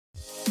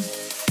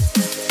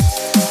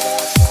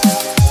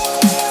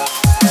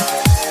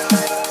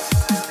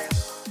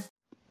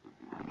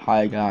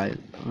Hi guys,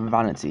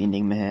 Vanity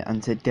Enigma here,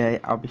 and today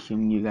I'll be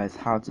showing you guys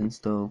how to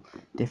install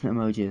different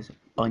emojis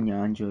on your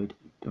Android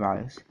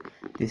device.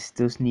 This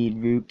does need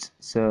root,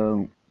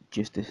 so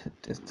just a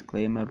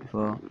disclaimer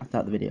before I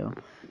start the video.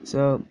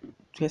 So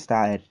to get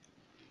started,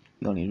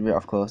 you'll need root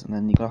of course, and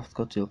then you'll have to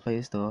go to your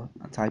Play Store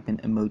and type in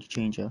Emoji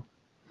Changer.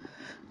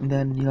 And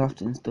then you'll have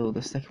to install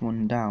the second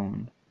one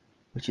down,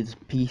 which is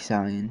a peace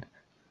sign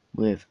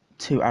with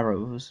two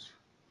arrows,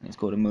 and it's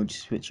called Emoji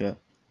Switcher,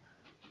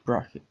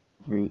 bracket,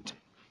 root,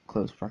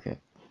 close bracket.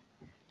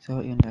 So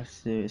what you're going to have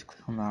to do is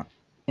click on that,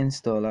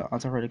 install it,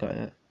 as I've already got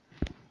it,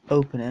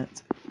 open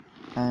it,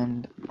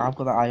 and I've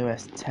got the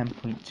iOS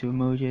 10.2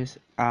 emojis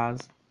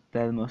as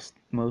they're the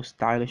most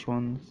stylish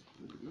ones,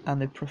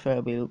 and they're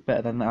preferably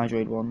better than the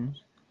Android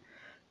ones.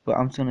 But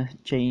I'm just going to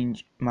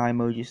change my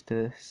emojis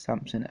to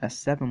Samsung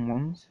S7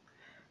 ones.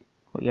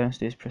 What you're going to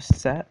do is press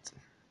set,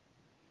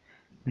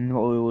 and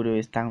what we will do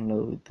is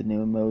download the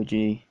new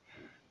emoji,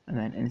 and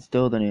then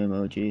install the new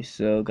emoji.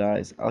 So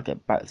guys, I'll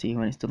get back to you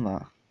when it's done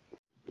that.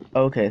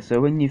 Okay,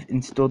 so when you've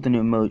installed the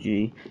new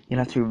emoji, you'll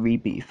have to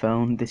reboot your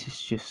phone. This is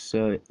just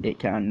so it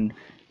can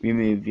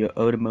remove your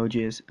old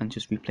emojis and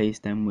just replace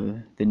them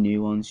with the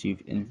new ones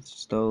you've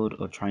installed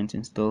or trying to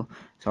install.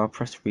 So I'll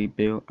press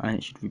reboot and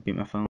it should reboot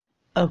my phone.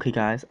 Okay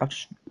guys, I've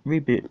just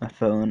rebooted my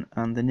phone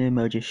and the new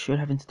emojis should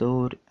have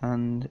installed,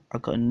 and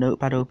I've got a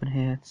notepad open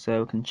here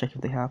so I can check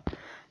if they have.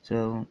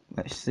 So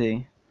let's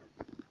see.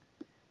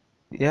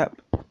 Yep,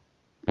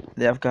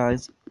 they have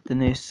guys, the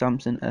new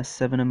Samsung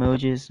S7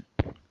 emojis.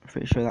 I'm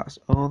pretty sure that's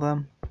all of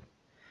them.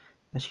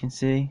 As you can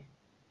see,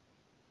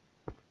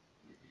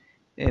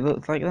 it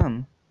looks like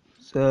them.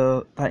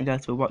 So thank you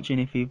guys for watching.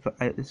 If you've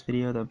liked this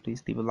video, then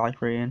please leave a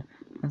like rating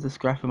and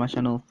subscribe to my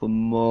channel for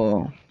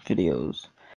more videos.